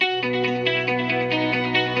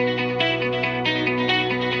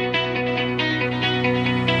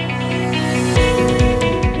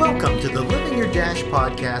Dash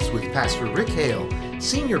podcast with Pastor Rick Hale,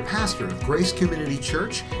 Senior Pastor of Grace Community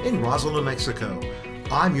Church in Roswell, New Mexico.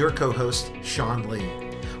 I'm your co-host, Sean Lee.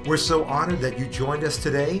 We're so honored that you joined us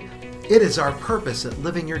today. It is our purpose at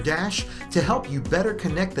Living Your Dash to help you better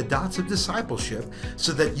connect the dots of discipleship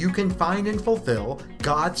so that you can find and fulfill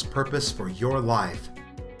God's purpose for your life.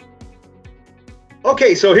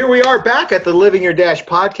 Okay, so here we are back at the Living Your Dash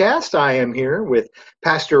podcast. I am here with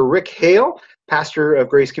Pastor Rick Hale, pastor of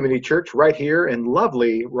Grace Community Church right here in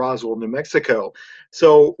lovely Roswell, New Mexico.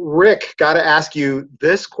 So Rick, got to ask you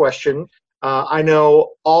this question. I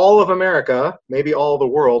know all of America, maybe all of the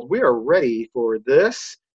world, we are ready for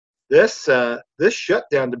this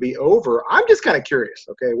shutdown to be over. I'm just kind of curious,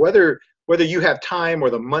 okay, whether you have time or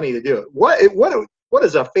the money to do it. What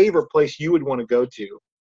is a favorite place you would want to go to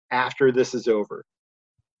after this is over?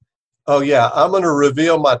 Oh yeah, I'm going to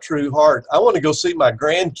reveal my true heart. I want to go see my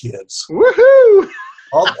grandkids. Woohoo!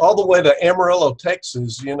 all the way to Amarillo,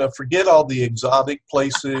 Texas. You know, forget all the exotic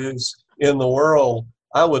places in the world.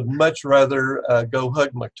 I would much rather go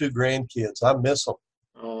hug my two grandkids. I miss them.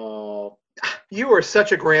 Oh, you are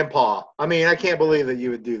such a grandpa. I mean, I can't believe that you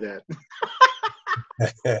would do that.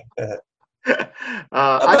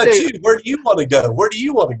 How about you? Where do you want to go? Where do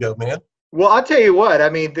you want to go, man? Well, I'll tell you what. I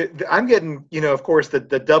mean, I'm getting, of course, the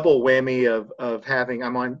double whammy of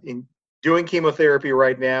having. Doing chemotherapy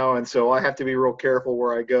right now, and so I have to be real careful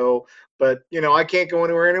where I go. But I can't go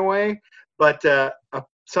anywhere anyway. But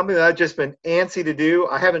something that I've just been antsy to do.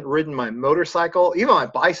 I haven't ridden my motorcycle, even my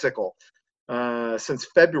bicycle, since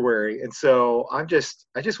February, and so I just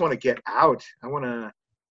want to get out. I want to.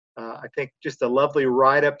 I think just a lovely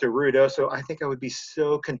ride up to Ruidoso. I think I would be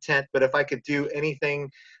so content. But if I could do anything,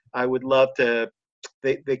 I would love to.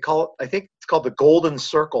 They call it. I think it's called the Golden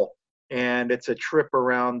Circle, and it's a trip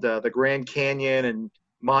around the Grand Canyon and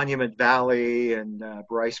Monument Valley and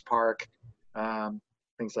Bryce Park,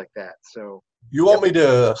 things like that. So you want me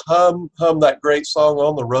to hum that great song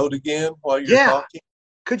 "On the Road" again while you're talking?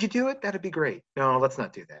 Could you do it? That'd be great. No, let's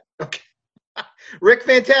not do that. Okay, Rick,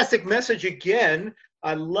 fantastic message again.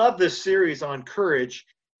 I love this series on courage,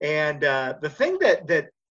 and the thing that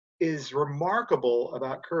is remarkable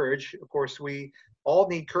about courage, of course, we all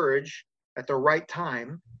need courage at the right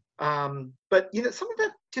time. But something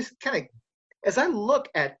that just kind of, as I look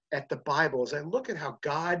at the Bible, as I look at how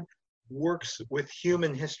God works with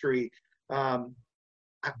human history, the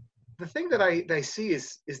thing that I see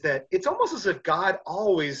is that it's almost as if God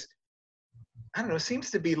always, I don't know, seems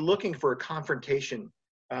to be looking for a confrontation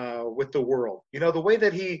with the world. The way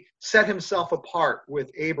that he set himself apart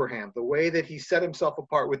with Abraham, the way that he set himself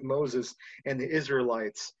apart with Moses and the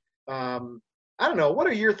Israelites. I don't know. What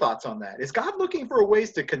are your thoughts on that? Is God looking for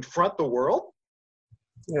ways to confront the world?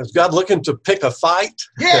 Yeah, is God looking to pick a fight?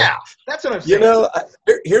 Yeah, that's what I'm saying.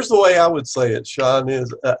 Here's the way I would say it, Sean,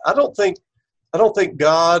 is I don't think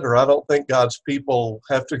God, or I don't think God's people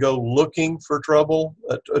have to go looking for trouble.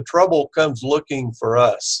 Trouble comes looking for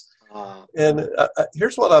us. And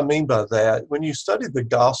here's what I mean by that. When you study the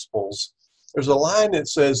Gospels, there's a line that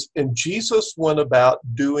says, "And Jesus went about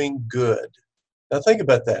doing good." Now think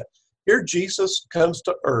about that. Here Jesus comes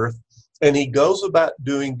to earth, and he goes about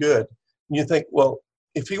doing good. And you think, well,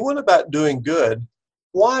 if he went about doing good,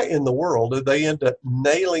 why in the world did they end up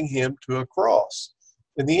nailing him to a cross?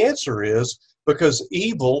 And the answer is because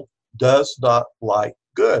evil does not like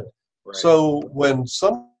good. Right. So when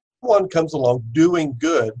someone comes along doing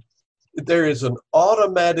good, there is an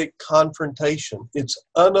automatic confrontation. It's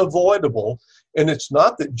unavoidable. And it's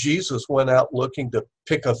not that Jesus went out looking to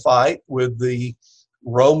pick a fight with the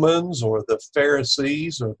Romans or the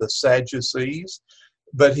Pharisees or the Sadducees,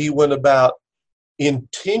 but he went about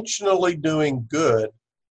intentionally doing good,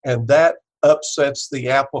 and that upsets the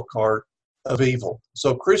apple cart of evil.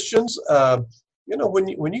 So Christians,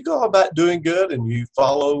 when you go about doing good and you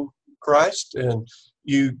follow Christ and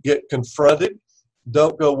you get confronted,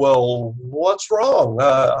 don't go, well, what's wrong?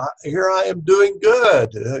 Here I am doing good.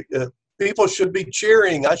 People should be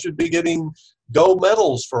cheering. I should be getting gold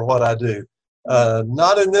medals for what I do.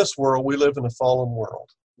 Not in this world. We live in a fallen world.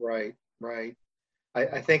 Right.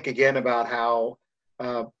 I think again about how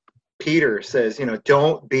Peter says,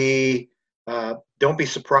 don't be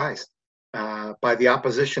surprised by the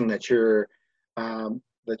opposition that you're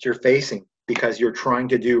facing because you're trying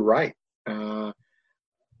to do right.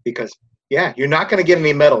 Because you're not going to get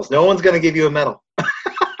any medals. No one's going to give you a medal.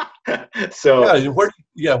 So where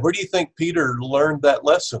do you think Peter learned that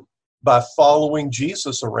lesson? By following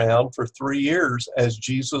Jesus around for 3 years as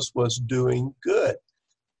Jesus was doing good.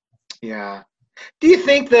 Yeah. Do you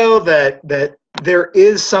think though that there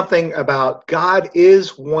is something about God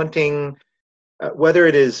is wanting, whether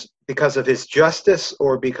it is because of his justice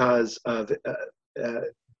or because of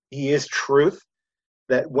he is truth,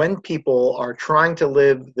 that when people are trying to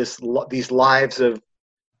live these lives of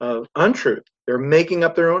untruth, they're making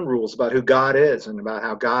up their own rules about who God is and about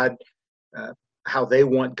how they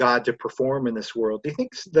want God to perform in this world. Do you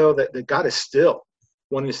think, though, that God is still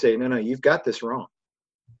wanting to say, no, you've got this wrong?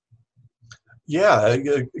 Yeah,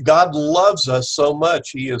 God loves us so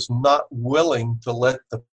much. He is not willing to let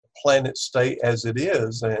the planet stay as it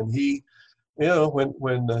is. And he,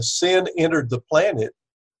 when sin entered the planet,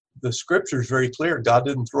 the scripture is very clear. God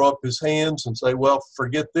didn't throw up his hands and say, well,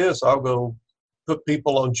 forget this, I'll go put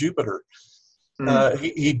people on Jupiter.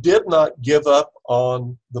 He did not give up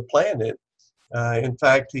on the planet. In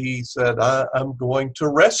fact, he said, I'm going to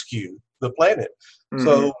rescue the planet. Mm-hmm.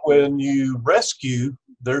 So when you rescue,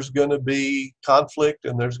 there's going to be conflict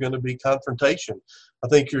and there's going to be confrontation. I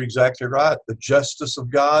think you're exactly right. The justice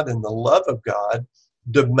of God and the love of God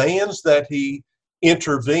demands that he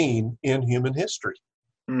intervene in human history.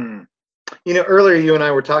 Earlier you and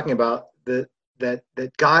I were talking about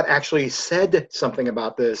that God actually said something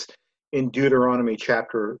about this in Deuteronomy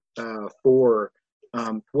chapter 4.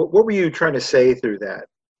 What were you trying to say through that?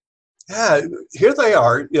 Yeah, here they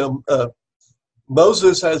are.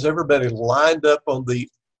 Moses has everybody lined up on the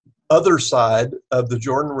other side of the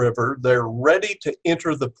Jordan River. They're ready to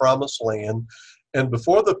enter the promised land. And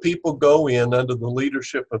before the people go in under the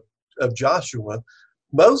leadership of Joshua,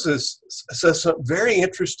 Moses says something very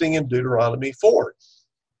interesting in Deuteronomy 4.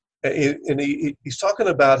 And he's talking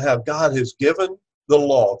about how God has given the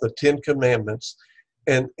law, the 10 Commandments.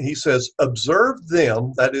 And he says, observe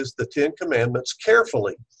them, that is the 10 Commandments,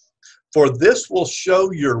 carefully. For this will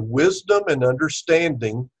show your wisdom and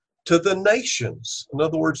understanding to the nations. In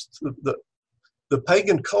other words, the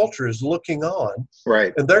pagan culture is looking on.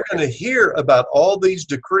 Right. And they're going to hear about all these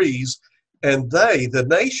decrees. And the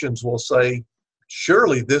nations, will say,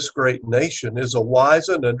 surely this great nation is a wise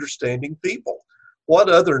and understanding people. What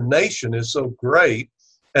other nation is so great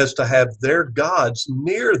as to have their gods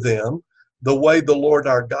near them the way the Lord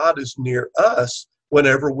our God is near us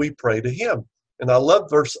whenever we pray to him? And I love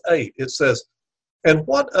verse 8. It says, and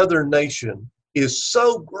what other nation is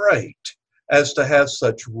so great as to have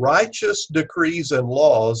such righteous decrees and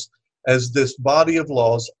laws as this body of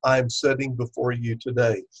laws I'm setting before you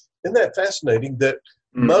today? Isn't that fascinating that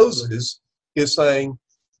Moses is saying,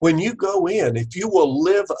 when you go in, if you will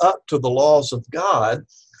live up to the laws of God,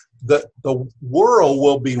 the world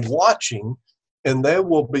will be watching and they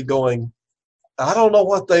will be going, I don't know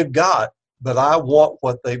what they've got, but I want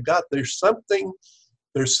what they've got. There's something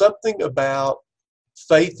about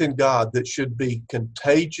faith in God that should be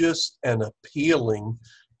contagious and appealing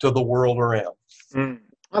to the world around.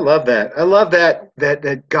 I love that. I love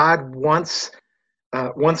that God wants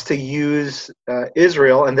to use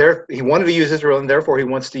Israel, and he wanted to use Israel, and therefore he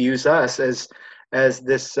wants to use us as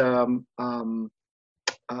this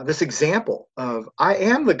this example of, I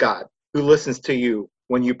am the God who listens to you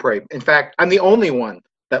when you pray. In fact, I'm the only one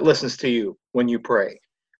that listens to you when you pray.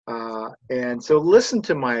 And so listen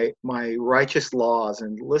to my righteous laws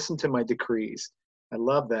and listen to my decrees. I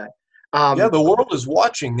love that. The world is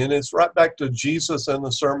watching, and it's right back to Jesus and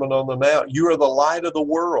the Sermon on the Mount. You are the light of the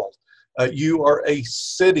world. You are a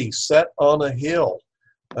city set on a hill.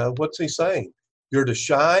 What's he saying? You're to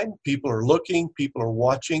shine. People are looking. People are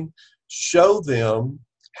watching. Show them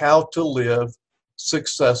how to live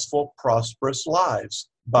successful, prosperous lives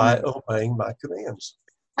by obeying my commands.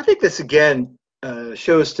 I think this, again,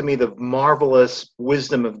 shows to me the marvelous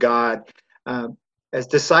wisdom of God. As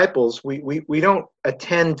disciples, we don't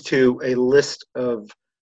attend to a list of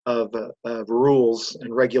rules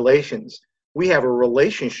and regulations. We have a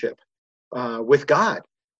relationship with God,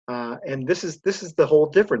 and this is the whole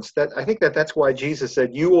difference. That I think that's why Jesus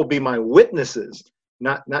said, "You will be my witnesses,"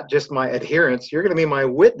 not just my adherents. You're going to be my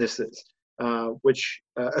witnesses, which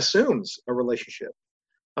assumes a relationship.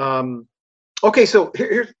 Okay, so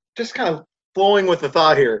here's just kind of flowing with the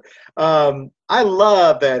thought here. I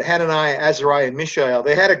love that Hananiah, Azariah, and Mishael,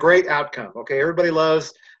 they had a great outcome. Okay, everybody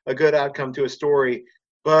loves a good outcome to a story.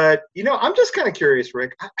 But, I'm just kind of curious,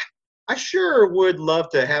 Rick. I sure would love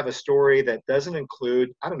to have a story that doesn't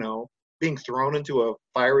include, I don't know, being thrown into a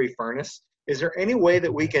fiery furnace. Is there any way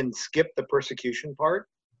that we can skip the persecution part?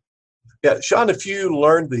 Yeah, Sean, if you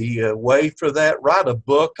learn the way for that, write a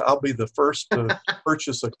book. I'll be the first to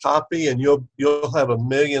purchase a copy, and you'll have a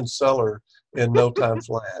million seller in no time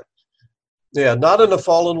flat. Yeah, not in a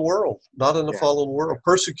fallen world. Not in a fallen world.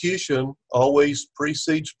 Persecution always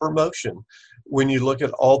precedes promotion. When you look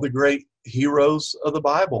at all the great heroes of the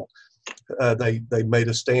Bible, they made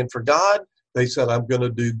a stand for God. They said, I'm going to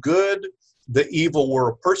do good. the evil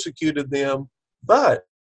world persecuted them. But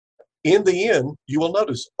in the end, you will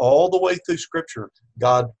notice all the way through Scripture,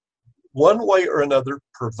 God, one way or another,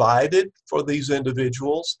 provided for these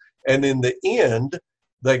individuals, and in the end,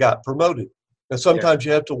 they got promoted. And sometimes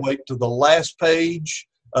you have to wait to the last page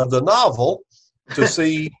of the novel to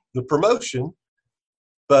see the promotion,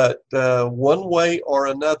 but one way or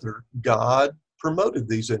another, God promoted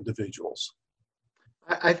these individuals.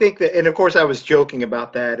 I think that, and of course, I was joking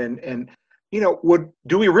about that, and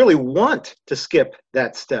do we really want to skip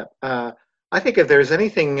that step? I think if there's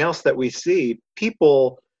anything else that we see,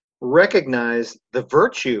 people recognize the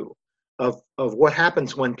virtue of what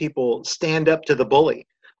happens when people stand up to the bully,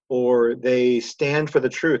 or they stand for the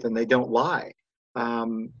truth and they don't lie.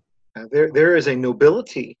 There is a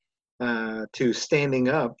nobility to standing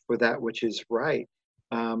up for that which is right.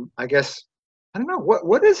 I guess I don't know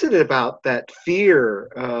what is it about that fear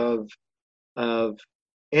of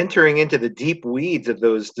entering into the deep weeds of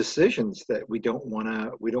those decisions that we don't want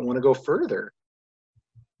to go further.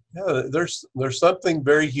 Yeah, there's something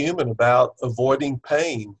very human about avoiding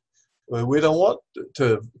pain. We don't want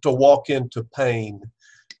to walk into pain,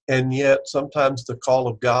 and yet sometimes the call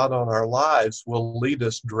of God on our lives will lead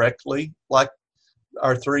us directly, like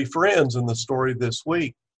our three friends in the story this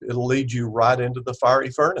week. It'll lead you right into the fiery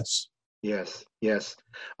furnace. Yes, yes.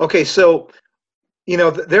 Okay, so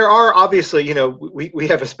there are obviously, we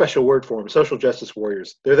have a special word for them, social justice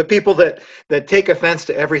warriors. They're the people that take offense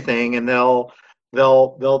to everything, and they'll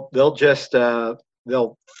just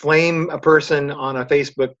they'll flame a person on a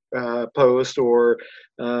Facebook post, or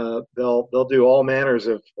they'll do all manners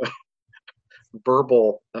of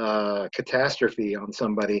verbal catastrophe on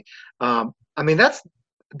somebody. I mean,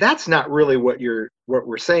 that's not really what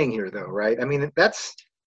we're saying here, though, right? I mean,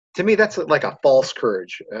 to me, that's like a false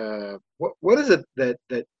courage. What is it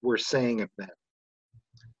that we're saying of that?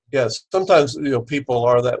 Yes, sometimes people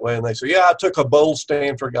are that way, and they say, "Yeah, I took a bold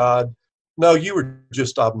stand for God." No, you were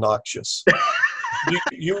just obnoxious.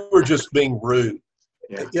 you were just being rude.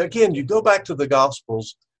 Yeah. Again, you go back to the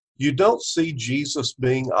Gospels. You don't see Jesus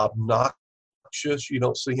being obnoxious. You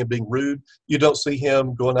don't see him being rude. You don't see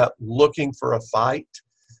him going out looking for a fight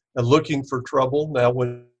and looking for trouble. Now,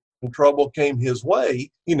 when trouble came his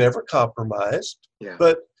way, he never compromised. Yeah.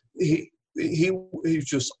 But he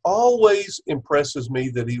just always impresses me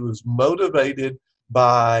that he was motivated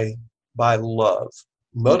by love.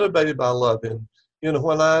 Motivated by love. And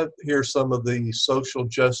when I hear some of the social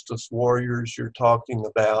justice warriors you're talking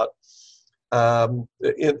about,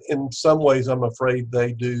 in some ways, I'm afraid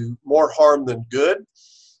they do more harm than good,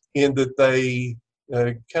 in that they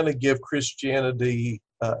kind of give Christianity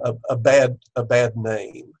a bad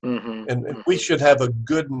name. Mm-hmm. And we should have a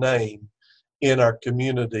good name in our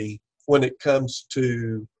community when it comes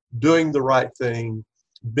to doing the right thing,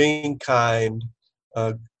 being kind,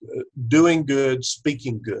 doing good,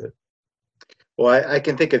 speaking good. Well, I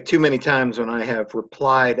can think of too many times when I have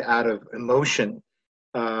replied out of emotion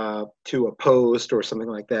to a post or something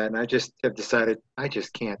like that, and I just have decided I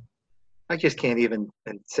just can't even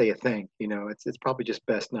say a thing. It's probably just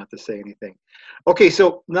best not to say anything. Okay,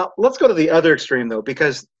 so now let's go to the other extreme, though,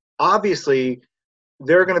 because obviously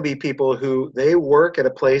there are going to be people who they work at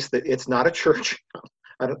a place that it's not a church.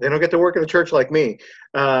 They don't get to work at a church like me.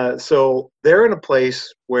 So they're in a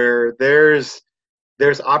place where there's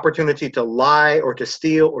opportunity to lie or to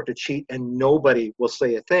steal or to cheat, and nobody will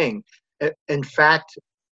say a thing. In fact,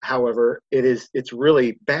 however, it's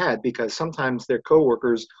really bad, because sometimes their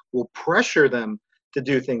coworkers will pressure them to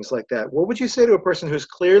do things like that. What would you say to a person who's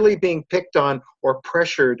clearly being picked on or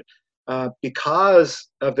pressured because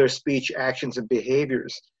of their speech, actions, and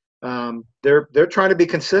behaviors? They're trying to be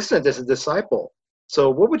consistent as a disciple. So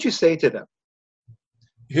what would you say to them?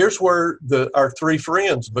 Here's where our three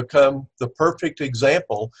friends become the perfect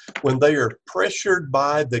example. When they are pressured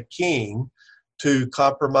by the king to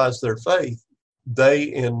compromise their faith, they,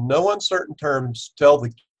 in no uncertain terms, tell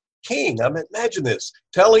the king, I mean, imagine this,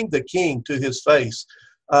 telling the king to his face,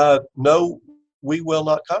 no, we will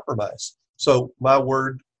not compromise. So my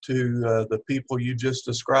word to the people you just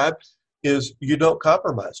described is, you don't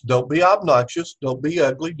compromise. Don't be obnoxious. Don't be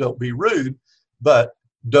ugly. Don't be rude, but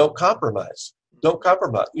don't compromise. Don't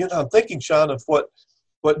compromise. I'm thinking, Sean, of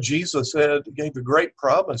what Jesus said. He gave a great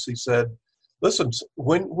promise. He said, listen,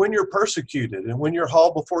 when you're persecuted and when you're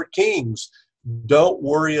hauled before kings, don't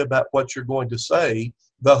worry about what you're going to say.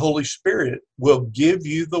 The Holy Spirit will give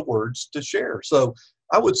you the words to share. So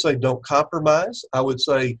I would say don't compromise. I would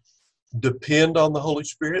say depend on the Holy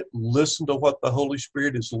Spirit. Listen to what the Holy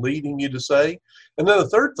Spirit is leading you to say. And then the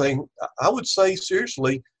third thing, I would say,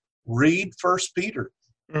 seriously, read 1 Peter.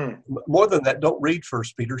 Mm. More than that, don't read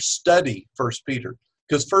First Peter, study First Peter,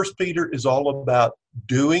 because First Peter is all about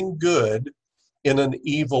doing good in an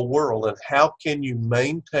evil world, and how can you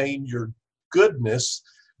maintain your goodness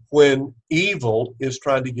when evil is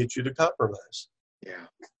trying to get you to compromise. Yeah.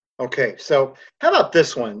 Okay. So how about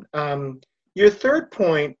this one? Your third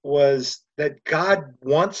point was that God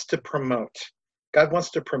wants to promote. God wants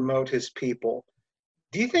to promote his people.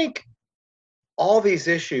 Do you think all these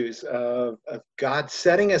issues of God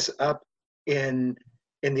setting us up in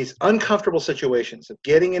these uncomfortable situations of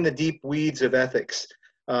getting in the deep weeds of ethics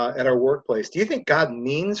at our workplace, do you think God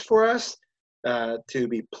means for us to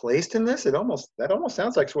be placed in this? That almost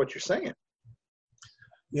sounds like what you're saying.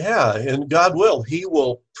 Yeah, and God will. He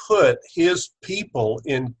will put his people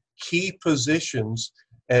in key positions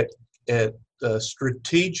at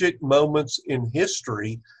strategic moments in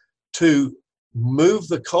history to move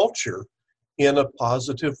the culture in a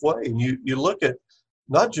positive way. And you look at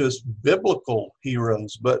not just biblical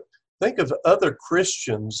heroes, but think of other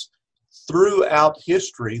Christians throughout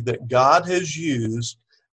history that God has used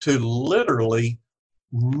to literally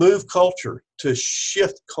move culture, to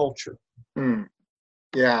shift culture. Hmm.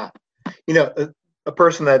 Yeah. You know, a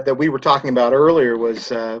person that we were talking about earlier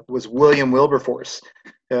was William Wilberforce,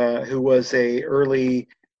 who was a early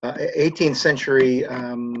 18th century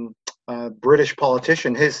British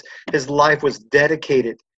politician. His life was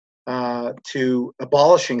dedicated to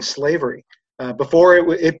abolishing slavery before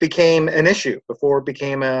it became an issue, before it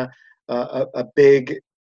became a big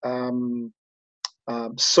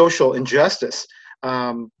social injustice.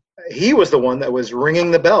 He was the one that was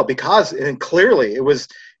ringing the bell because, and clearly, it was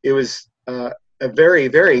a very,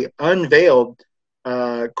 very unveiled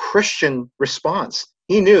Christian response.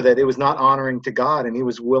 He knew that it was not honoring to God, and he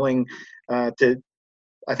was willing to.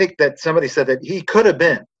 I think that somebody said that he could have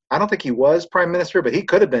been. I don't think he was prime minister, but he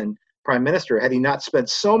could have been prime minister had he not spent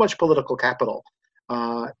so much political capital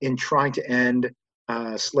in trying to end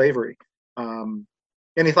slavery.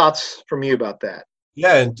 Any thoughts from you about that?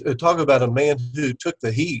 Yeah, and talk about a man who took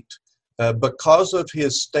the heat because of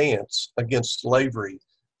his stance against slavery.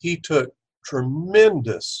 He took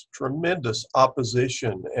tremendous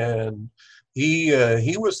opposition, and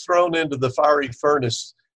he was thrown into the fiery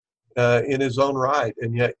furnace in his own right,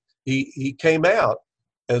 and yet he came out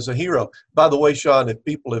as a hero. By the way, Sean, if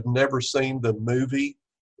people have never seen the movie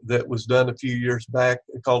that was done a few years back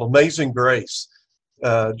called Amazing Grace,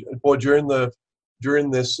 boy,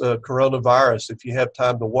 during this coronavirus, if you have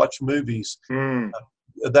time to watch movies,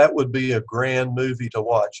 that would be a grand movie to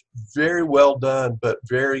watch. Very well done, but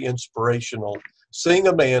very inspirational. Seeing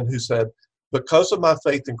a man who said, because of my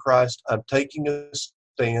faith in Christ, I'm taking a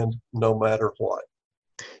stand no matter what.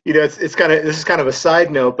 You know, this is kind of a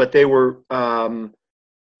side note, but they were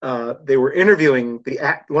interviewing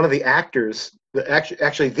one of the actors,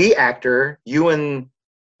 actually the actor, Ewan.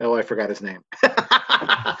 Oh, I forgot his name.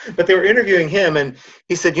 But they were interviewing him, and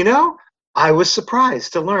he said, "You know, I was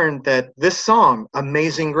surprised to learn that this song,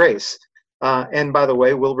 Amazing Grace," and by the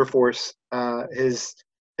way, Wilberforce, his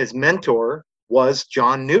mentor was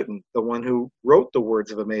John Newton, the one who wrote the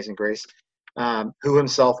words of Amazing Grace, who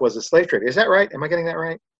himself was a slave trader. Is that right? Am I getting that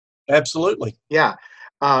right? Absolutely. Yeah.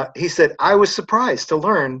 He said, I was surprised to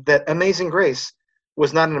learn that Amazing Grace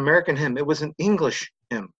was not an American hymn. It was an English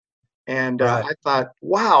hymn. And Right. I thought,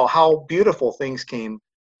 wow, how beautiful things came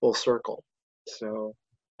full circle. So,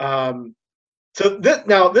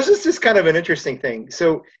 now this is just kind of an interesting thing.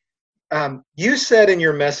 So you said in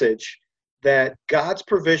your message that God's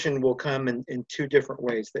provision will come in two different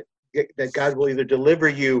ways, that God will either deliver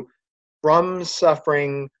you from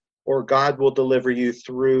suffering or God will deliver you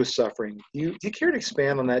through suffering. Do you care to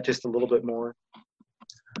expand on that just a little bit more?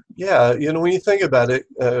 Yeah, when you think about it,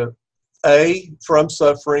 A, from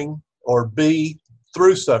suffering, or B,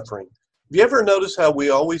 through suffering. Have you ever noticed how we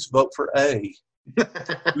always vote for A?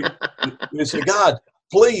 We say, God,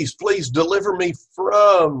 please deliver me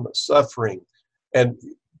from suffering. And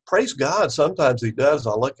praise God, sometimes he does.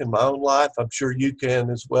 I look in my own life, I'm sure you can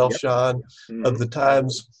as well, Yep. Sean, Mm-hmm. of the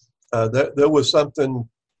times there was something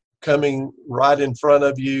coming right in front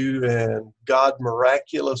of you, and God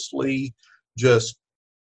miraculously just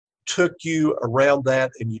took you around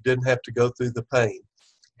that, and you didn't have to go through the pain.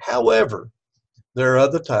 However, there are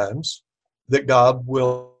other times that God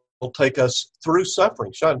will take us through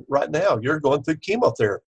suffering. Sean, right now, you're going through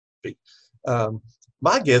chemotherapy.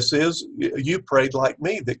 My guess is you prayed like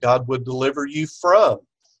me that God would deliver you from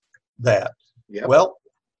that. Yep. Well,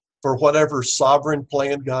 for whatever sovereign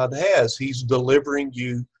plan God has, he's delivering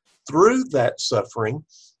you through that suffering.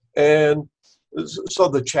 And So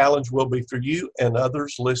the challenge will be for you and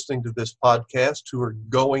others listening to this podcast who are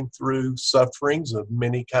going through sufferings of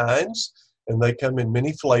many kinds, and they come in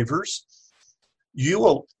many flavors. You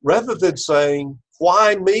will, rather than saying,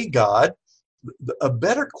 "Why me, God?" a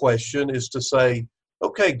better question is to say,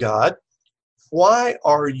 "Okay, God, why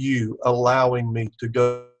are you allowing me to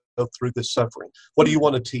go through this suffering? What do you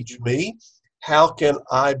want to teach me? How can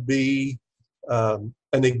I be an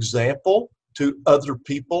example to other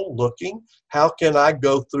people looking? How can I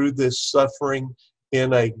go through this suffering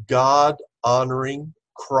in a God-honoring,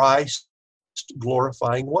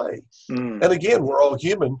 Christ-glorifying way?" And again, we're all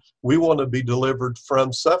human. We want to be delivered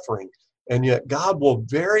from suffering. And yet God will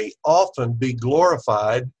very often be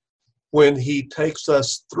glorified when he takes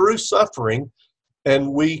us through suffering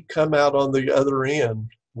and we come out on the other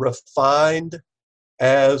end refined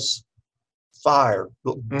as fire.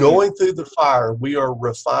 Going through the fire, we are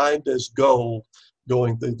refined as gold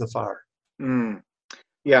going through the fire.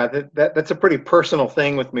 Yeah, that's a pretty personal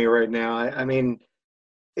thing with me right now. I mean,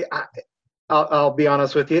 I'll be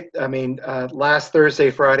honest with you. I mean, last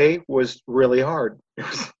Thursday, Friday was really hard. It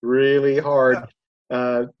was really hard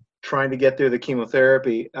trying to get through the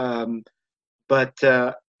chemotherapy. But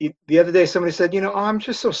the other day, somebody said, "Oh, I'm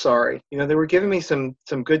just so sorry." They were giving me some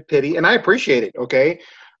good pity, and I appreciate it. Okay,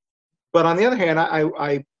 but on the other hand,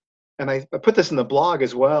 I put this in the blog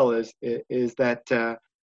as well. Is that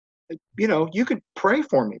you could pray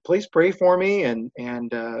for me. Please pray for me, and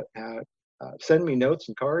send me notes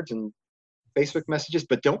and cards and Facebook messages,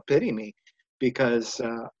 but don't pity me, because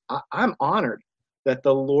I'm honored that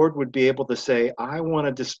the Lord would be able to say, "I want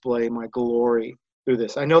to display my glory through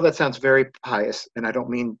this." I know that sounds very pious, and I don't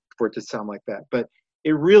mean for it to sound like that, but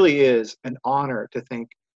it really is an honor to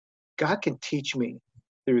think God can teach me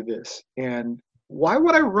through this. And why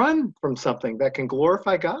would I run from something that can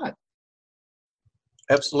glorify God?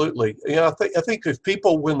 Absolutely. I think if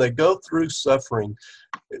people, when they go through suffering,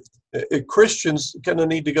 Christians kind of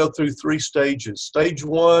need to go through 3 stages. Stage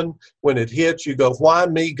 1, when it hits, you go, "Why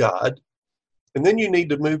me, God?" And then you need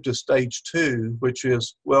to move to stage 2, which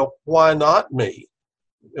is, "Well, why not me?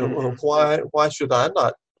 Why should I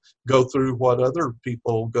not go through what other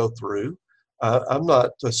people go through? I'm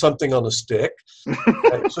not something on a stick."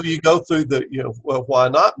 So you go through well, why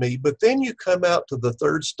not me? But then you come out to the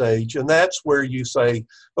 3rd stage, and that's where you say,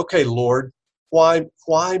 "Okay, Lord, why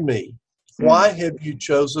me? Why have you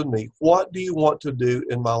chosen me? What do you want to do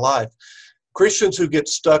in my life?" Christians who get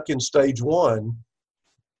stuck in stage 1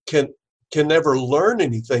 can never learn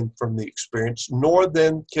anything from the experience, nor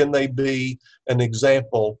then can they be an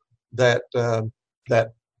example, that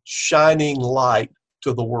shining light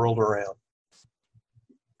to the world around.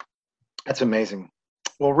 That's amazing.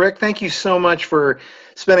 Well, Rick, thank you so much for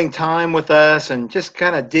spending time with us and just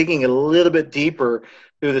kind of digging a little bit deeper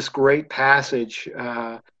through this great passage.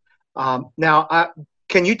 Now,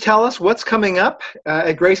 can you tell us what's coming up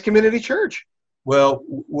at Grace Community Church? Well,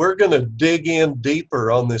 we're going to dig in deeper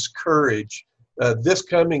on this courage. This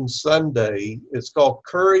coming Sunday, it's called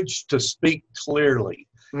Courage to Speak Clearly.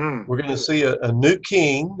 We're going to see a new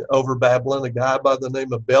king over Babylon, a guy by the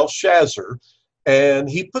name of Belshazzar, and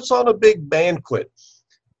he puts on a big banquet.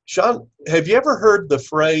 Sean, have you ever heard the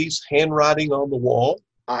phrase handwriting on the wall?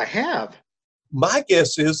 I have. My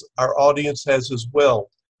guess is our audience has as well.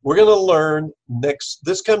 We're going to learn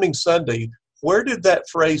this coming Sunday, where did that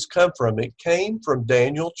phrase come from? It came from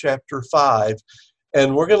Daniel chapter 5,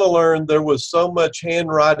 and we're going to learn there was so much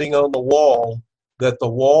handwriting on the wall that the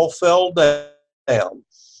wall fell down.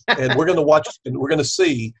 And we're going to watch, and we're going to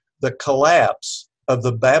see the collapse of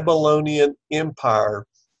the Babylonian Empire,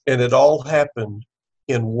 and it all happened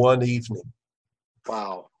in one evening.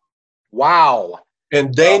 Wow.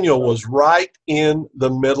 And Daniel was right in the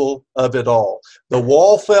middle of it all. The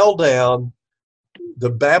wall fell down, the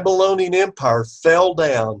Babylonian Empire fell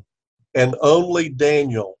down, and only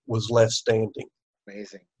Daniel was left standing.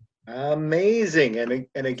 Amazing. And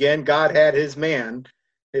again, God had his man,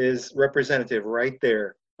 his representative right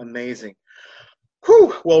there. Amazing.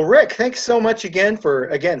 Whew. Well, Rick, thanks so much again for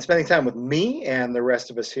spending time with me and the rest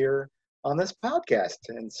of us here on this podcast.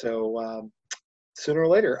 And so sooner or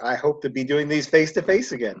later, I hope to be doing these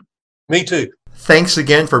face-to-face again. Me too. Thanks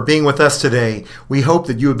again for being with us today. We hope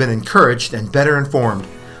that you have been encouraged and better informed.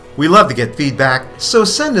 We love to get feedback, so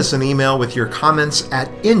send us an email with your comments at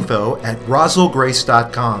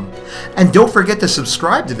info@roselgrace.com. And don't forget to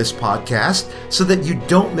subscribe to this podcast so that you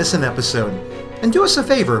don't miss an episode. And do us a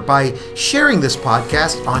favor by sharing this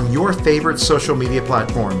podcast on your favorite social media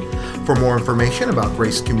platform. For more information about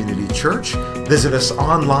Grace Community Church, visit us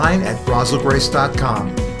online at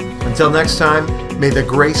roselgrace.com. Until next time, may the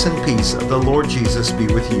grace and peace of the Lord Jesus be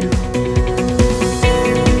with you.